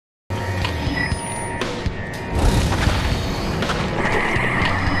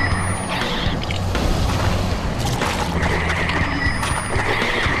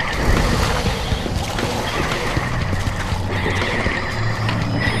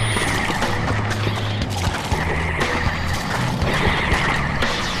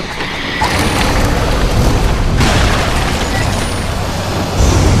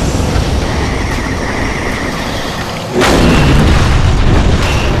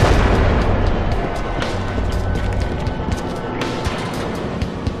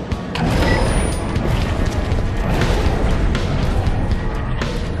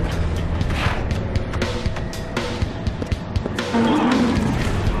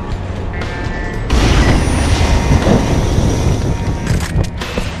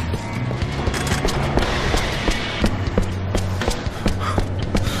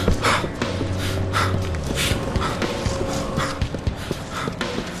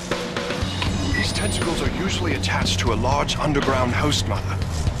tentacles are usually attached to a large underground host mother.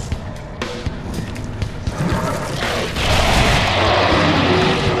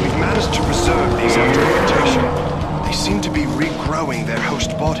 We've managed to preserve these after mutation. They seem to be regrowing their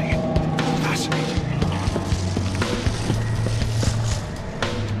host body. Fascinating.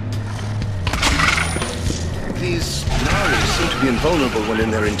 These Nari seem to be invulnerable when in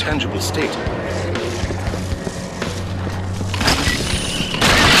their intangible state.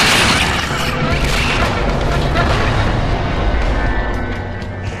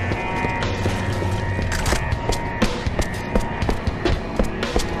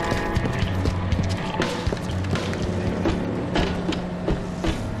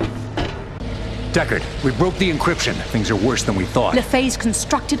 Deckard, we broke the encryption. Things are worse than we thought. LeFay's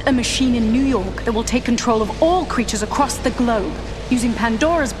constructed a machine in New York that will take control of all creatures across the globe, using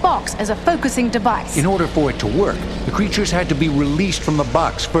Pandora's box as a focusing device. In order for it to work, the creatures had to be released from the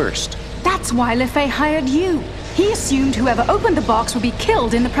box first. That's why LeFay hired you. He assumed whoever opened the box would be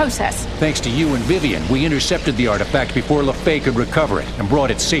killed in the process. Thanks to you and Vivian, we intercepted the artifact before LeFay could recover it and brought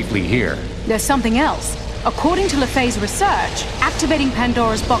it safely here. There's something else. According to LeFay's research, activating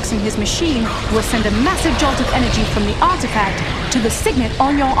Pandora's box in his machine will send a massive jolt of energy from the artifact to the signet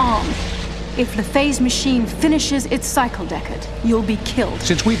on your arm. If LeFay's machine finishes its cycle, Deckard, you'll be killed.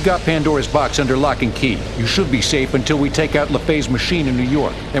 Since we've got Pandora's box under lock and key, you should be safe until we take out LeFay's machine in New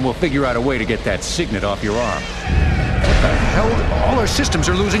York. Then we'll figure out a way to get that signet off your arm. What the hell? All our systems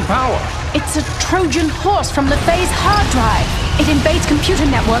are losing power. It's a Trojan horse from LeFay's hard drive. It invades computer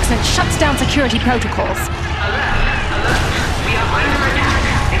networks and shuts down security protocols. Alert! We are under attack.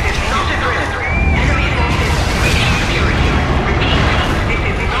 This is not a drill. Enemy forces breaching security. Repeat, this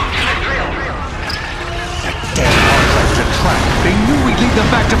is not a drill. That damn hard drive was a trap. They knew we'd lead them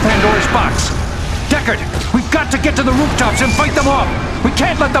back to Pandora's box. Deckard, we've got to get to the rooftops and fight them off. We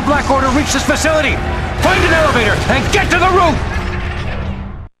can't let the Black Order reach this facility. Find an elevator and get to the roof!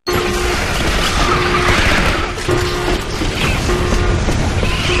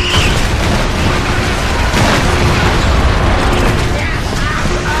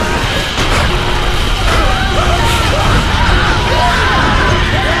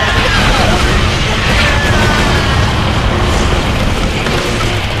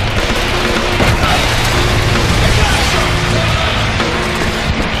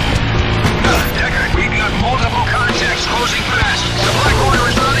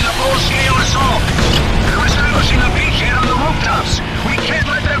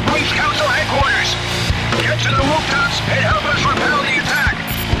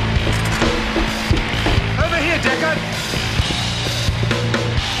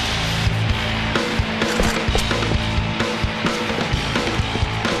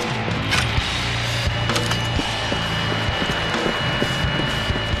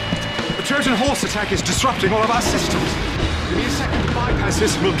 The Trojan horse attack is disrupting all of our systems. Give me a second to bypass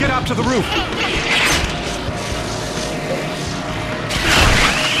this and we'll get up to the roof.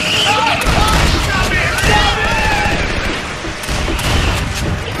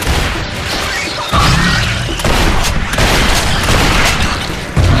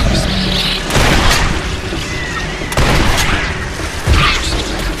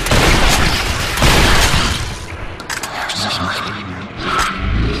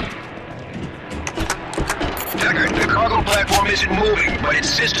 Isn't moving, but its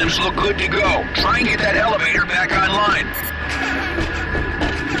systems look good to go. Try and get that elevator back online.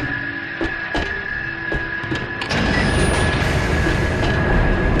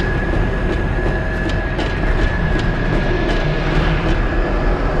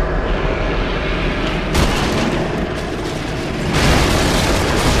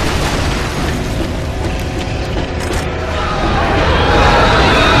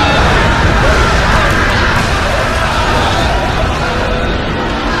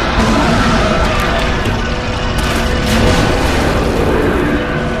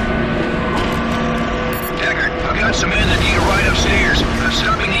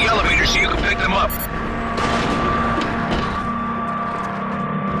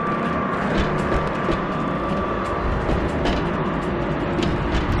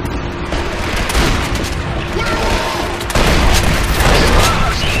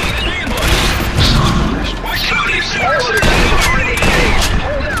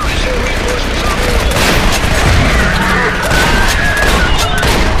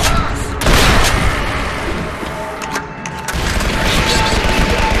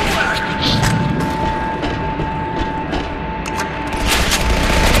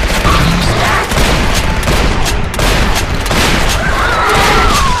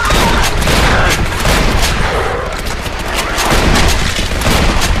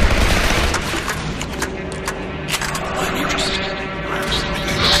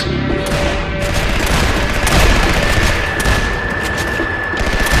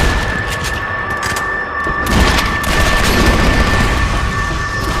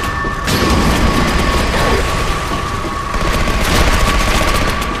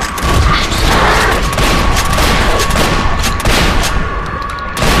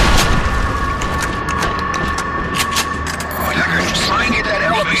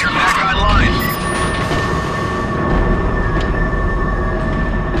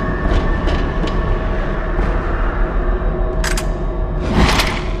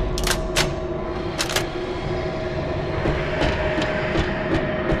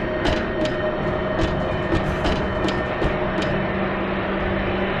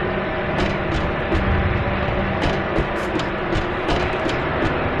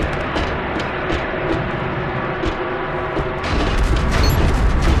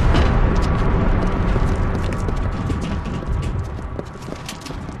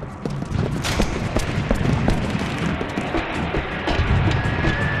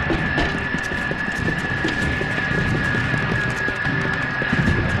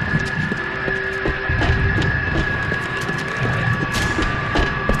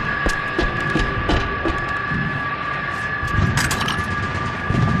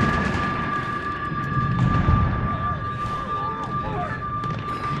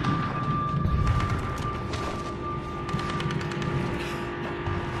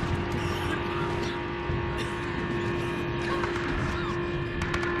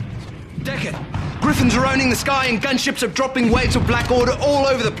 combing the sky and gunships are dropping waves of Black Order all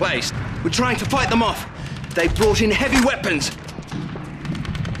over the place. We're trying to fight them off. They brought in heavy weapons.